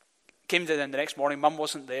came down the next morning. Mum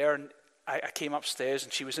wasn't there, and I came upstairs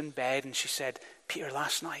and she was in bed and she said, "Peter,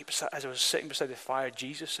 last night as I was sitting beside the fire,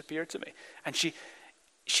 Jesus appeared to me." And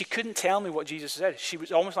she couldn't tell me what Jesus said. She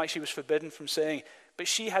was almost like she was forbidden from saying, but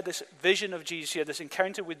she had this vision of Jesus. She had this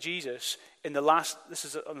encounter with Jesus this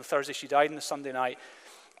is on the Thursday, she died on the Sunday night.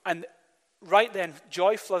 And right then,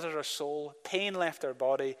 joy flooded her soul, pain left her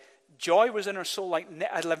body. Joy was in her soul like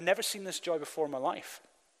I've never seen this joy before in my life.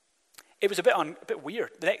 It was a bit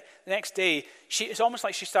weird. The next day, it's almost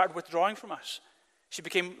like she started withdrawing from us. She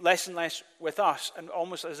became less and less with us, and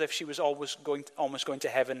almost as if she was almost going to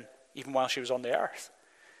heaven, even while she was on the earth.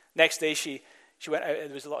 Next day, she went out. There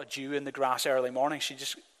was a lot of dew in the grass early morning. She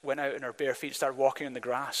just went out in her bare feet, started walking in the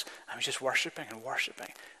grass, and was just worshiping and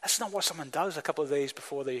worshiping. That's not what someone does a couple of days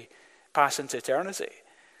before they pass into eternity.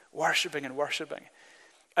 Worshiping and worshiping.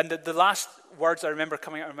 And the last words I remember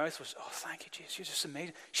coming out of her mouth was, "Oh, thank you, Jesus. You're just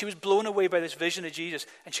amazing." She was blown away by this vision of Jesus,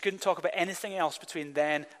 and she couldn't talk about anything else between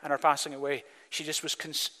then and her passing away. She just was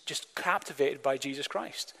just captivated by Jesus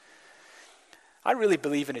Christ. I really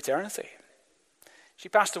believe in eternity. She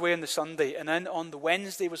passed away on the Sunday, and then on the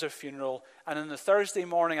Wednesday was her funeral, and on the Thursday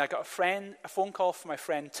morning I got a phone call from my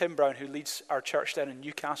friend Tim Brown, who leads our church down in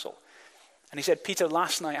Newcastle. And he said, "Peter,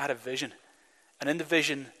 last night I had a vision, and in the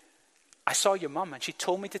vision I saw your mum, and she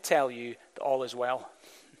told me to tell you that all is well."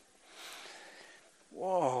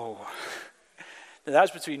 Whoa. Now, that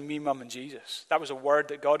was between me, Mum, and Jesus. That was a word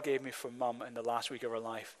that God gave me from Mum in the last week of her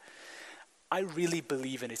life. I really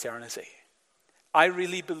believe in eternity. I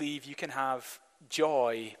really believe you can have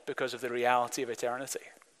joy because of the reality of eternity.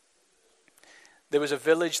 There was a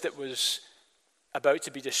village that was about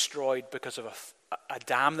to be destroyed because of a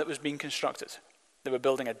dam that was being constructed. They were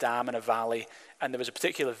building a dam in a valley, and there was a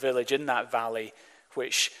particular village in that valley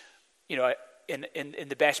which, in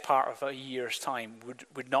the best part of a year's time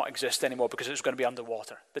would not exist anymore because it was going to be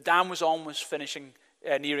underwater. The dam was almost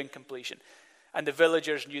nearing completion, and the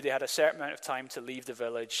villagers knew they had a certain amount of time to leave the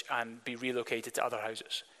village and be relocated to other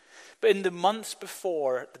houses. But in the months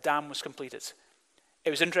before the dam was completed,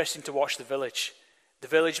 it was interesting to watch the village. The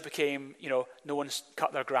village became, no one's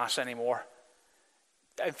cut their grass anymore.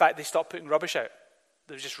 In fact, they stopped putting rubbish out.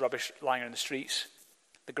 There was just rubbish lying on the streets.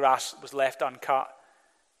 The grass was left uncut.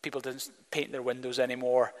 People didn't paint their windows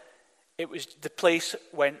anymore. The place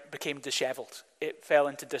became disheveled. It fell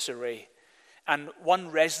into disarray. And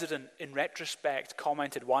one resident, in retrospect,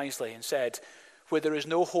 commented wisely and said, "Where there is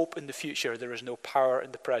no hope in the future, there is no power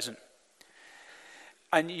in the present."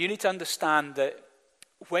 And you need to understand that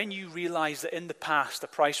when you realize that in the past, the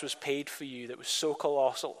price was paid for you that was so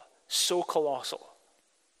colossal, so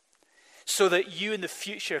that you in the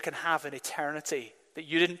future can have an eternity that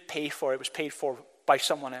you didn't pay for. It was paid for by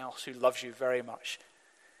someone else who loves you very much.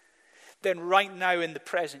 Then right now in the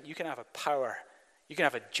present, you can have a power, you can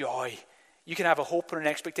have a joy, you can have a hope and an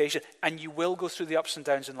expectation, and you will go through the ups and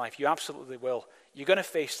downs in life. You absolutely will. You're going to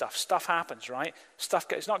face stuff. Stuff happens, right?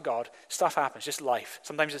 It's not God. Stuff happens, just life.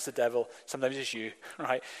 Sometimes it's the devil, sometimes it's you,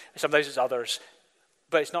 right? Sometimes it's others,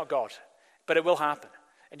 but it's not God. But it will happen.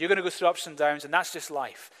 And you're going to go through ups and downs, and that's just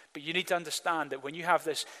life. But you need to understand that when you have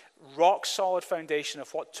this rock-solid foundation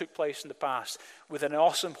of what took place in the past, with an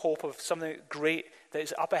awesome hope of something great that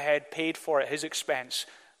is up ahead, paid for at his expense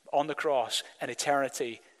on the cross, an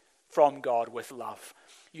eternity from God with love.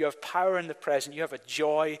 You have power in the present. You have a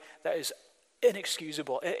joy that is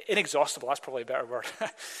inexcusable, inexhaustible. That's probably a better word.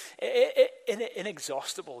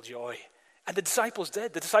 Inexhaustible joy. And the disciples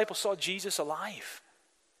did. The disciples saw Jesus alive.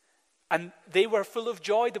 And they were full of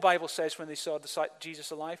joy, the Bible says, when they saw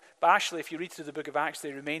Jesus alive. But actually, if you read through the book of Acts,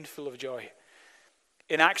 they remained full of joy.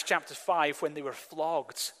 In Acts chapter 5, when they were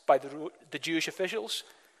flogged by the Jewish officials,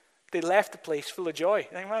 they left the place full of joy.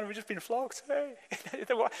 They think, man, we've just been flogged. Hey.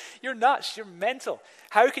 You're nuts. You're mental.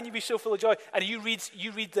 How can you be so full of joy? And you read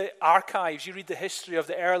the archives, you read the history of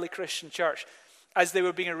the early Christian church. As they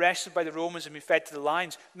were being arrested by the Romans and being fed to the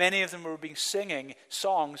lions, many of them were singing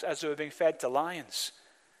songs as they were being fed to lions.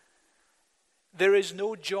 There is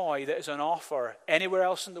no joy that is on offer anywhere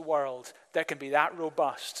else in the world that can be that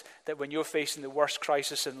robust, that when you're facing the worst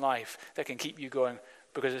crisis in life, that can keep you going,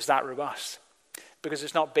 because it's that robust. Because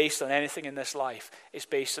it's not based on anything in this life. It's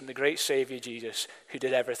based on the great Savior, Jesus, who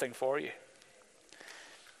did everything for you.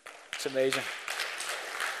 It's amazing.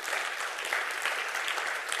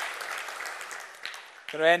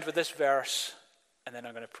 I'm going to end with this verse, and then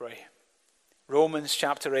I'm going to pray. Romans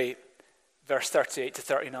chapter 8, verse 38 to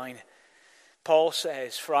 39. Paul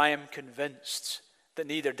says, "For I am convinced that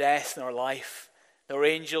neither death nor life, nor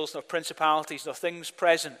angels, nor principalities, nor things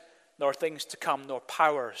present, nor things to come, nor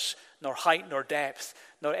powers, nor height, nor depth,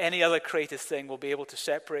 nor any other created thing will be able to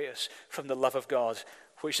separate us from the love of God,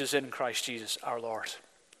 which is in Christ Jesus our Lord."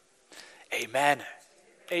 Amen.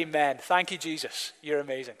 Amen. Thank you, Jesus. You're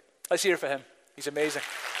amazing. Let's hear for him. He's amazing.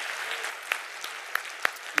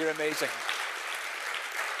 You're amazing.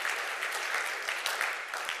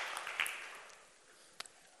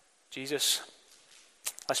 Jesus,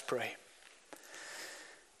 let's pray.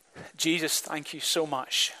 Jesus, thank you so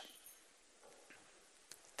much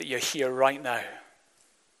that you're here right now.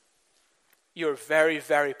 You're very,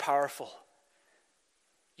 very powerful.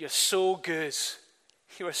 You're so good.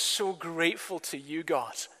 You are so grateful to you,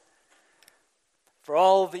 God, for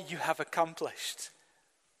all that you have accomplished,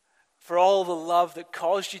 for all the love that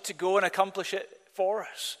caused you to go and accomplish it for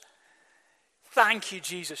us. Thank you,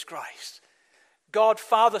 Jesus Christ. God,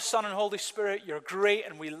 Father, Son, and Holy Spirit, you're great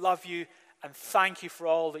and we love you, and thank you for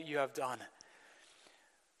all that you have done.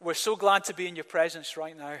 We're so glad to be in your presence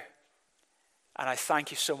right now, and I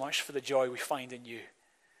thank you so much for the joy we find in you.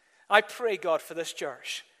 I pray, God, for this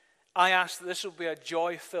church. I ask that this will be a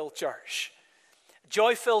joy-filled church.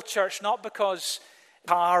 Joy-filled church, not because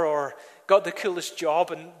car or got the coolest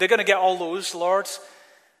job, and they're going to get all those, Lord,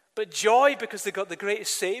 but joy because they got the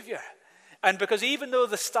greatest Savior. And because even though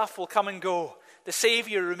the stuff will come and go, the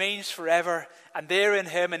Savior remains forever, and they're in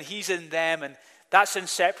him and he's in them, and that's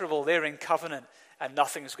inseparable. They're in covenant, and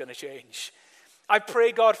nothing's going to change. I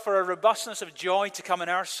pray, God, for a robustness of joy to come in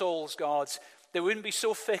our souls, God, that wouldn't be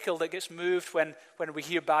so fickle that gets moved when we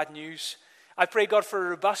hear bad news. I pray, God, for a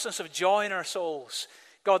robustness of joy in our souls,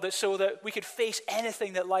 God, that so that we could face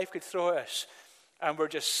anything that life could throw at us, and we're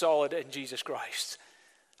just solid in Jesus Christ.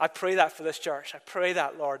 I pray that for this church. I pray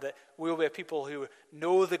that, Lord, that we'll be a people who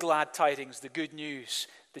know the glad tidings, the good news,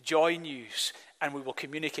 the joy news, and we will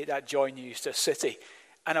communicate that joy news to a city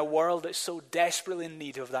and a world that's so desperately in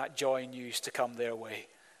need of that joy news to come their way.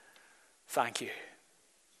 Thank you.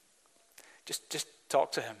 Just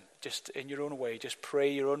talk to him, just in your own way. Just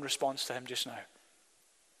pray your own response to him just now.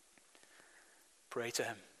 Pray to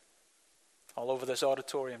him. All over this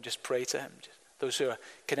auditorium, just pray to him. Those who are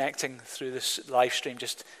connecting through this live stream,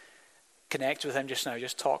 just connect with him just now.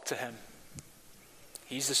 Just talk to him.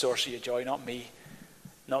 He's the source of your joy, not me,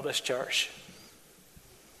 not this church,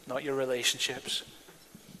 not your relationships.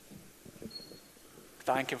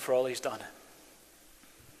 Thank him for all he's done.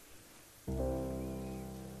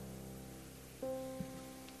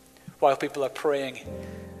 While people are praying,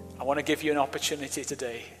 I want to give you an opportunity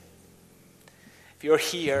today. If you're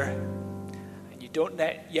here and you don't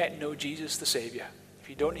yet know Jesus the Savior, if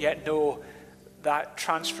you don't yet know that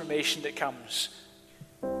transformation that comes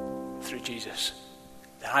through Jesus,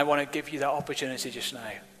 then I want to give you that opportunity just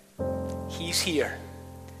now. He's here.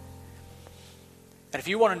 And if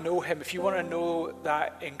you want to know him, if you want to know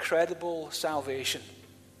that incredible salvation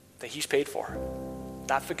that he's paid for,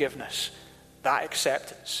 that forgiveness, that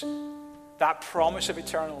acceptance, that promise of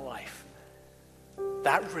eternal life,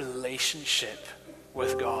 that relationship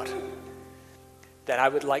with God, then I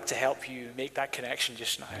would like to help you make that connection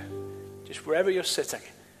just now. Just wherever you're sitting.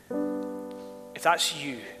 If that's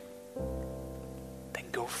you, then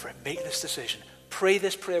go for it. Make this decision. Pray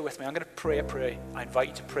this prayer with me. I'm going to pray a prayer. I invite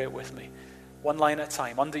you to pray it with me. One line at a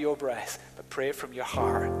time, under your breath, but pray it from your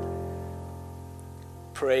heart.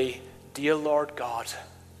 Pray, dear Lord God,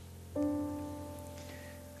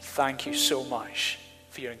 thank you so much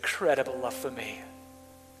for your incredible love for me.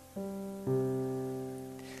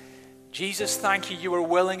 Jesus, thank you. You were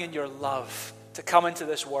willing in your love to come into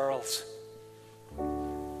this world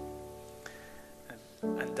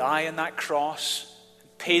and die on that cross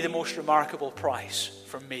and pay the most remarkable price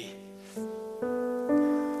for me.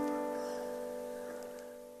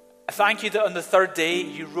 I thank you that on the third day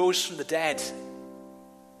you rose from the dead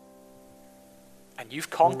and you've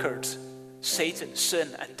conquered Satan, sin,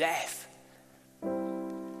 and death.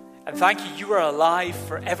 And thank you, you are alive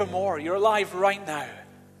forevermore. You're alive right now.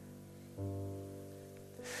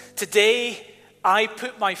 Today, I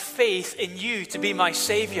put my faith in you to be my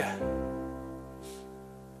Savior.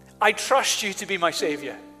 I trust you to be my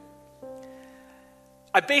Savior.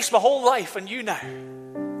 I base my whole life on you now.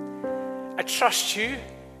 I trust you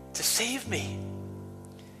to save me.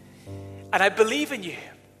 And I believe in you.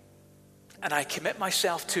 And I commit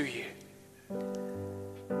myself to you.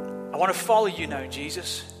 I want to follow you now,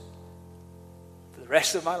 Jesus, for the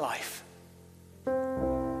rest of my life.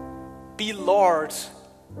 Be Lord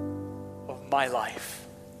of my life.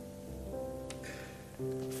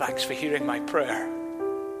 Thanks for hearing my prayer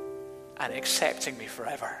and accepting me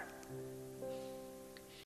forever.